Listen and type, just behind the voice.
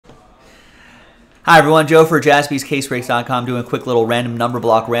Hi everyone, Joe for jaspyscasebreaks.com doing a quick little random number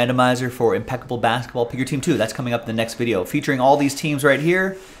block randomizer for Impeccable Basketball Pick Your Team 2. That's coming up in the next video. Featuring all these teams right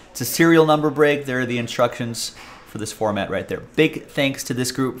here. It's a serial number break. There are the instructions for this format right there. Big thanks to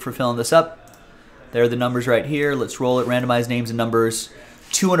this group for filling this up. There are the numbers right here. Let's roll it. Randomize names and numbers.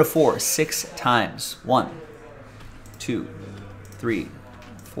 2 and a 4, 6 times. 1, 2, 3,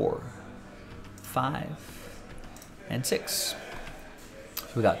 4, 5, and 6.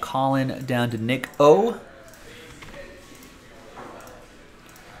 So we got Colin down to Nick O.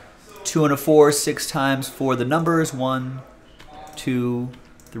 2 and a 4, 6 times for the numbers. 1, 2,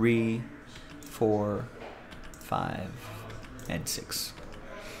 3, 4, 5, and 6.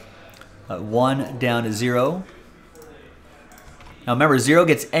 1 down to 0. Now remember, 0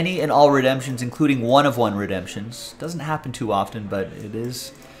 gets any and all redemptions, including 1 of 1 redemptions. Doesn't happen too often, but it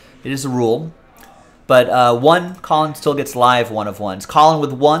is a rule. But 1, Colin still gets live 1 of 1s. Colin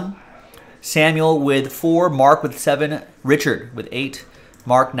with 1, Samuel with 4, Mark with 7, Richard with 8,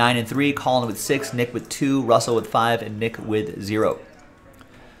 Mark 9 and 3, Colin with 6, Nick with 2, Russell with 5, and Nick with 0.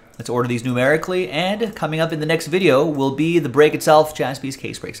 Let's order these numerically, and coming up in the next video will be the break itself,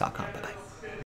 jaspyscasebreaks.com. Bye-bye.